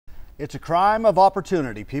It's a crime of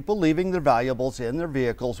opportunity, people leaving their valuables in their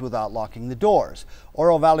vehicles without locking the doors.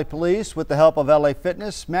 Oro Valley Police, with the help of LA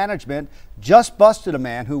Fitness Management, just busted a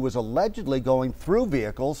man who was allegedly going through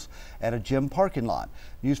vehicles at a gym parking lot.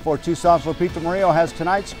 News 4 Tucson's Lupita Murillo has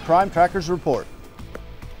tonight's Crime Trackers report.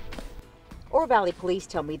 Oro Valley Police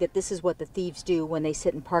tell me that this is what the thieves do when they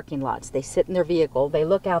sit in parking lots. They sit in their vehicle, they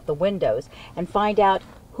look out the windows and find out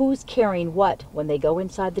who's carrying what when they go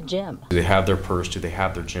inside the gym. Do they have their purse? Do they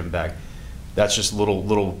have their gym bag? That's just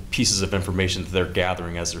little pieces of information that they're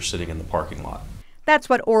gathering as they're sitting in the parking lot. That's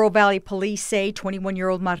what Oro Valley Police say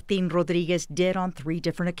 21-year-old Martin Rodriguez did on 3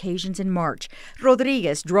 different occasions in March.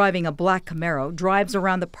 Rodriguez, driving a black Camaro, drives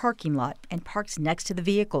around the parking lot and parks next to the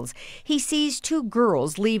vehicles. He sees 2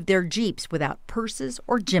 girls leave their Jeeps without purses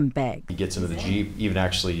or gym bag. He gets into the Jeep, even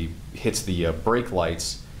actually hits the brake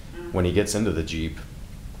lights when he gets into the Jeep.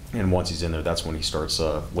 And once he's in there, that's when he starts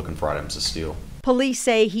looking for items to steal. Police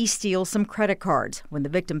say he steals some credit cards. When the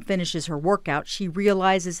victim finishes her workout, she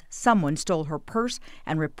realizes someone stole her purse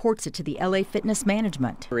and reports it to the LA Fitness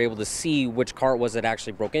Management. We were able to see which car it was that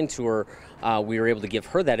actually broke into her. We were able to give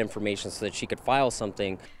her that information so that she could file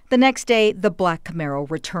something. The next day, the black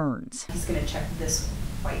Camaro returns. He's going to check this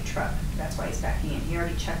white truck. That's why he's backing in. He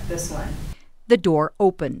already checked this one. The door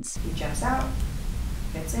opens. He jumps out,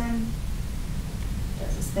 gets in,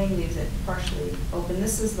 does his thing, leaves it partially open.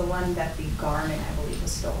 This is the one that the garment, I believe,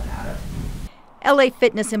 was stolen out of. LA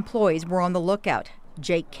Fitness employees were on the lookout.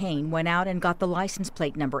 Jake Kane went out and got the license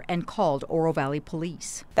plate number and called Oro Valley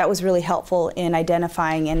Police. That was really helpful in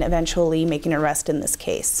identifying and eventually making an arrest in this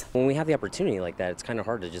case. When we have the opportunity like that, it's kind of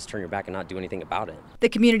hard to just turn your back and not do anything about it. The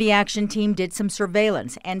community action team did some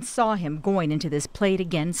surveillance and saw him going into this Play It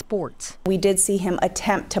Again Sports. We did see him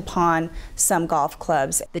attempt to pawn some golf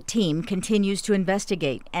clubs. The team continues to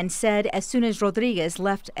investigate and said as soon as Rodriguez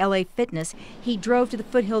left LA Fitness, he drove to the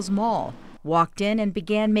Foothills Mall, walked in and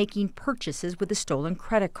began making purchases with the stolen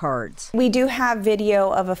credit cards. We do have video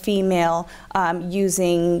of a female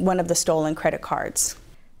using one of the stolen credit cards.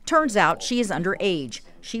 Turns out she is underage.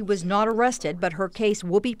 She was not arrested, but her case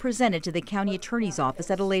will be presented to the county attorney's office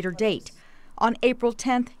at a later date. On April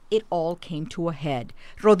 10th, it all came to a head.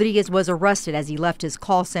 Rodriguez was arrested as he left his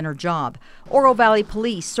call center job. Oro Valley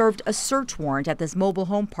Police served a search warrant at this mobile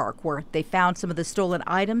home park where they found some of the stolen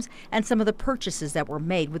items and some of the purchases that were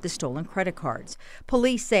made with the stolen credit cards.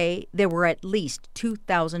 Police say there were at least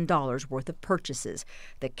 $2,000 worth of purchases.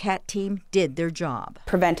 The CAT team did their job.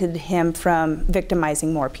 Prevented him from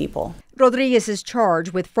victimizing more people. Rodriguez is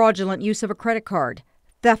charged with fraudulent use of a credit card,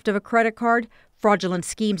 theft of a credit card, fraudulent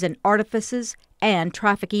schemes and artifices, and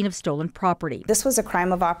trafficking of stolen property. This was a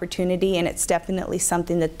crime of opportunity, and it's definitely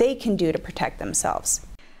something that they can do to protect themselves.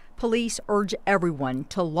 Police urge everyone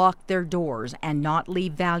to lock their doors and not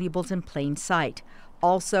leave valuables in plain sight.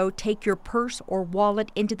 Also, take your purse or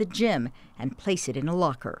wallet into the gym and place it in a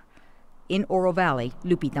locker. In Oro Valley,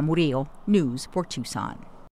 Lupita Murillo, News 4 Tucson.